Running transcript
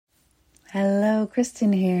Hello,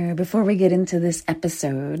 Kristen here. Before we get into this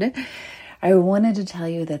episode, I wanted to tell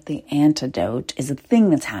you that the antidote is a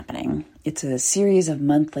thing that's happening. It's a series of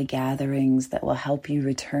monthly gatherings that will help you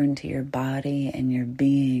return to your body and your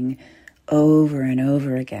being over and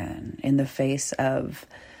over again in the face of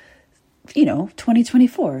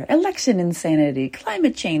 2024, election insanity,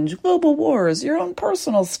 climate change, global wars, your own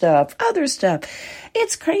personal stuff, other stuff.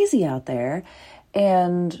 It's crazy out there.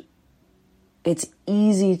 And it's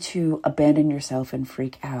easy to abandon yourself and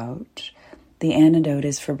freak out. The antidote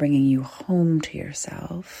is for bringing you home to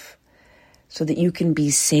yourself so that you can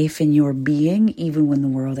be safe in your being, even when the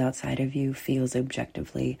world outside of you feels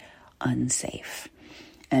objectively unsafe.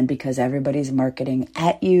 And because everybody's marketing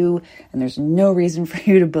at you and there's no reason for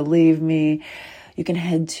you to believe me, you can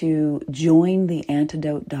head to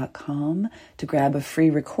jointheantidote.com to grab a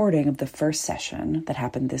free recording of the first session that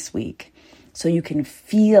happened this week, so you can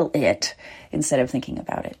feel it instead of thinking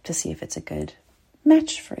about it to see if it's a good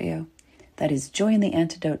match for you. That is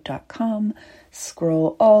jointheantidote.com.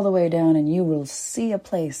 Scroll all the way down and you will see a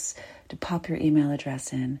place to pop your email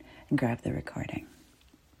address in and grab the recording.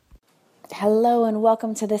 Hello and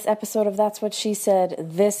welcome to this episode of That's What She Said.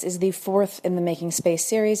 This is the fourth in the Making Space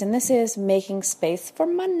series, and this is Making Space for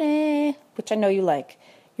Money, which I know you like.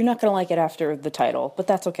 You're not going to like it after the title, but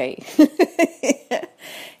that's okay.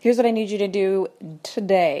 Here's what I need you to do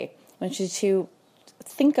today. I want you to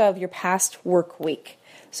think of your past work week.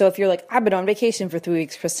 So if you're like, I've been on vacation for 3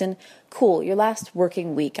 weeks, Kristen, cool, your last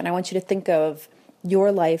working week. And I want you to think of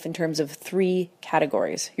your life in terms of 3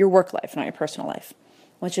 categories. Your work life, not your personal life.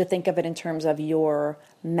 I want you to think of it in terms of your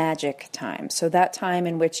magic time. So that time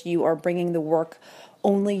in which you are bringing the work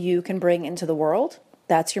only you can bring into the world,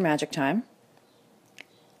 that's your magic time.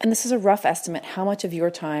 And this is a rough estimate. How much of your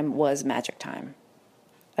time was magic time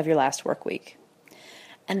of your last work week?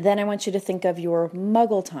 And then I want you to think of your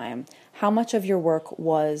muggle time. How much of your work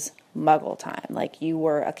was muggle time? Like you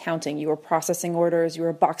were accounting, you were processing orders, you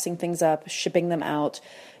were boxing things up, shipping them out,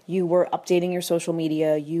 you were updating your social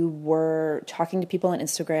media, you were talking to people on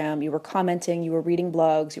Instagram, you were commenting, you were reading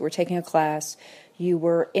blogs, you were taking a class, you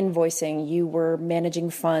were invoicing, you were managing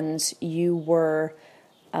funds, you were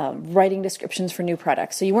writing descriptions for new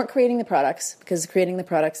products. So you weren't creating the products, because creating the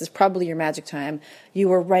products is probably your magic time. You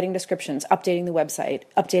were writing descriptions, updating the website,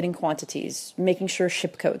 updating quantities, making sure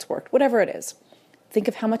ship codes worked, whatever it is. Think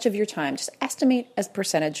of how much of your time, just estimate as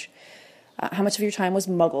percentage, how much of your time was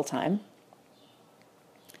muggle time.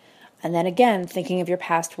 And then again, thinking of your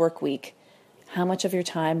past work week, how much of your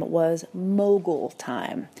time was mogul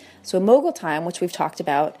time? So mogul time, which we've talked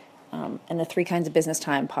about in the 3 Kinds of Business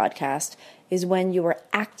Time podcast, is when you are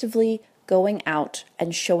actively going out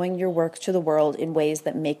and showing your work to the world in ways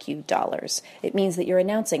that make you dollars. It means that you're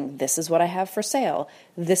announcing, this is what I have for sale.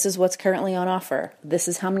 This is what's currently on offer. This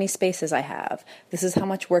is how many spaces I have. This is how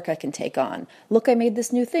much work I can take on. Look, I made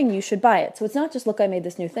this new thing. You should buy it. So it's not just, look, I made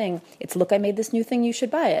this new thing. It's, look, I made this new thing. You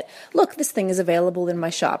should buy it. Look, this thing is available in my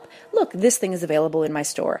shop. Look, this thing is available in my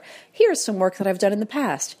store. Here's some work that I've done in the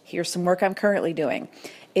past. Here's some work I'm currently doing.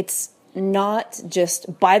 It's not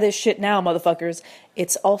just buy this shit now, motherfuckers.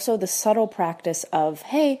 It's also the subtle practice of,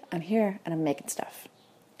 hey, I'm here and I'm making stuff.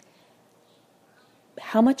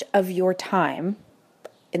 How much of your time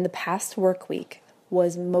in the past work week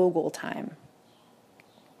was mogul time?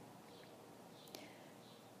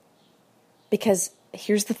 Because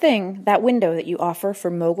here's the thing, that window that you offer for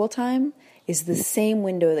mogul time is the same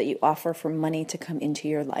window that you offer for money to come into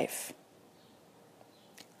your life.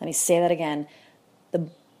 Let me say that again. The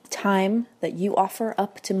time that you offer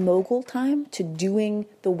up to mogul time, to doing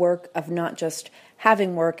the work of not just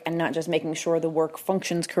having work and not just making sure the work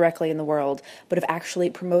functions correctly in the world, but of actually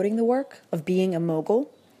promoting the work, of being a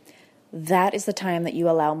mogul, that is the time that you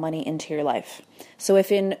allow money into your life. So if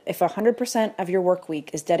 100% of your work week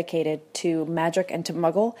is dedicated to magic and to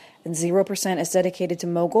muggle, and 0% is dedicated to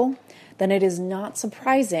mogul, then it is not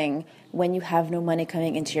surprising when you have no money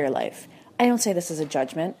coming into your life. I don't say this as a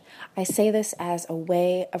judgment. I say this as a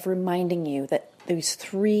way of reminding you that these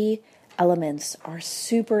 3 elements are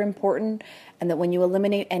super important, and that when you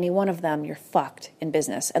eliminate any one of them, you're fucked in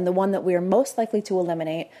business. And the one that we are most likely to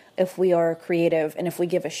eliminate if we are creative and if we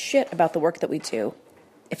give a shit about the work that we do,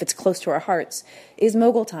 if it's close to our hearts, is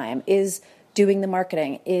mogul time, is doing the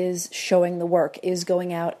marketing, is showing the work, is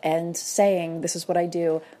going out and saying, this is what I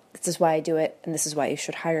do, this is why I do it, and this is why you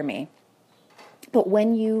should hire me. But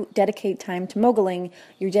when you dedicate time to moguling,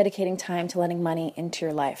 you're dedicating time to letting money into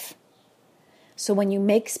your life. So when you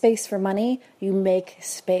make space for money, you make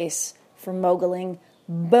space for moguling.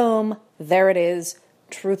 Boom, there it is.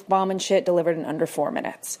 Truth bomb and shit delivered in under 4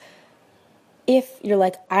 minutes. If you're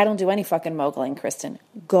like, I don't do any fucking moguling, Kristen,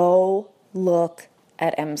 go look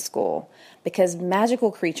at M School, because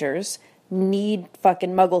magical creatures need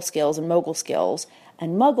fucking muggle skills and mogul skills,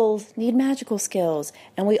 and muggles need magical skills,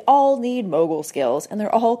 and we all need mogul skills, and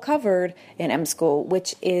they're all covered in M School,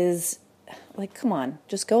 which is like, come on,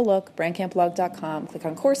 just go look, brandcampblog.com, click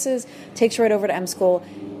on courses, takes you right over to M School,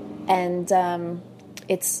 and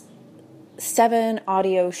it's 7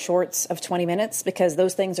 audio shorts of 20 minutes, because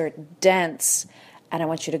those things are dense, and I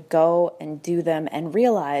want you to go and do them and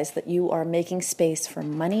realize that you are making space for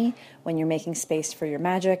money when you're making space for your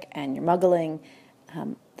magic and your muggling,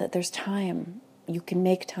 that there's time. You can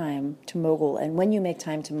make time to mogul, and when you make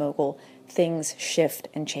time to mogul, things shift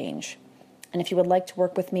and change. And if you would like to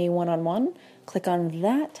work with me one-on-one, click on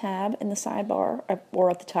that tab in the sidebar or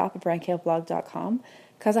at the top of brandcampblog.com,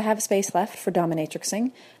 because I have a space left for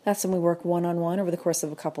dominatrixing. That's when we work one-on-one over the course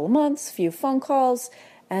of a couple of months, a few phone calls,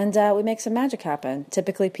 and we make some magic happen.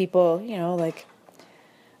 Typically people,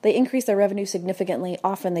 they increase their revenue significantly.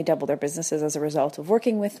 Often they double their businesses as a result of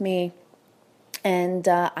working with me. And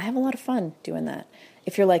I have a lot of fun doing that.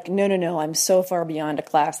 If you're like, no, I'm so far beyond a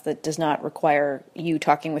class that does not require you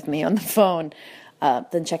talking with me on the phone,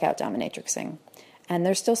 then check out dominatrixing. And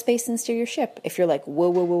there's still space in Steer Your Ship. If you're like, whoa,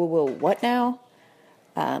 what now?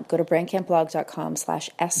 Go to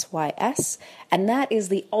brandcampblog.com/SYS. And that is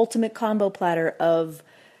the ultimate combo platter of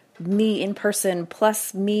me in person,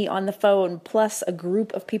 plus me on the phone, plus a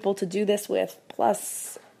group of people to do this with,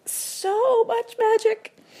 plus so much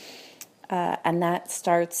magic. And that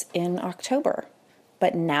starts in October.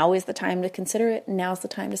 But now is the time to consider it. Now's the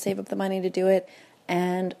time to save up the money to do it.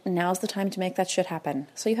 And now's the time to make that shit happen.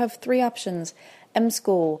 So you have 3 options. M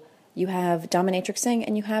School, you have dominatrixing,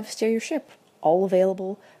 and you have Steer Your Ship. All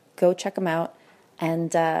available. Go check them out.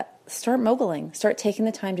 And start moguling. Start taking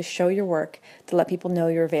the time to show your work, to let people know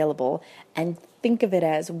you're available. And think of it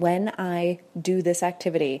as, when I do this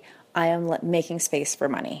activity, I am making space for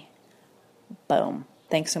money. Boom.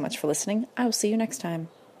 Thanks so much for listening. I will see you next time.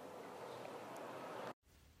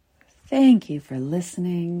 Thank you for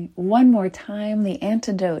listening. One more time, The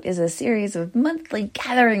Antidote is a series of monthly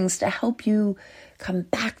gatherings to help you come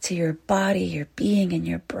back to your body, your being, and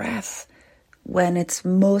your breath when it's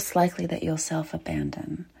most likely that you'll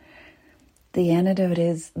self-abandon. The antidote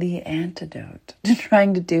is the antidote to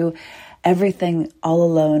trying to do everything all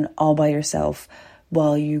alone, all by yourself,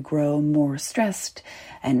 while you grow more stressed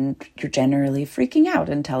and you're generally freaking out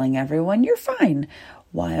and telling everyone you're fine,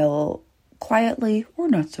 while quietly, or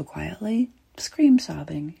not so quietly, scream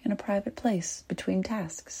sobbing in a private place between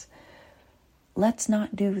tasks. Let's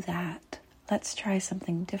not do that. Let's try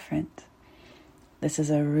something different. This is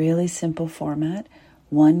a really simple format,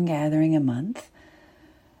 1 gathering a month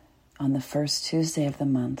on the first Tuesday of the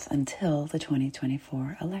month until the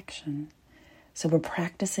 2024 election. So we're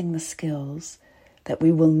practicing the skills that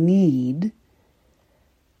we will need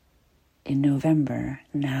in November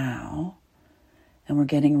now. And we're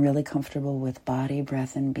getting really comfortable with body,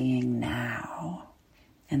 breath, and being now.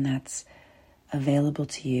 And that's available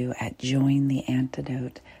to you at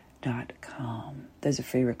jointheantidote.com. There's a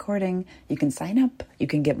free recording. You can sign up. You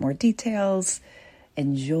can get more details.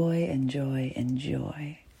 Enjoy, enjoy,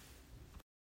 enjoy.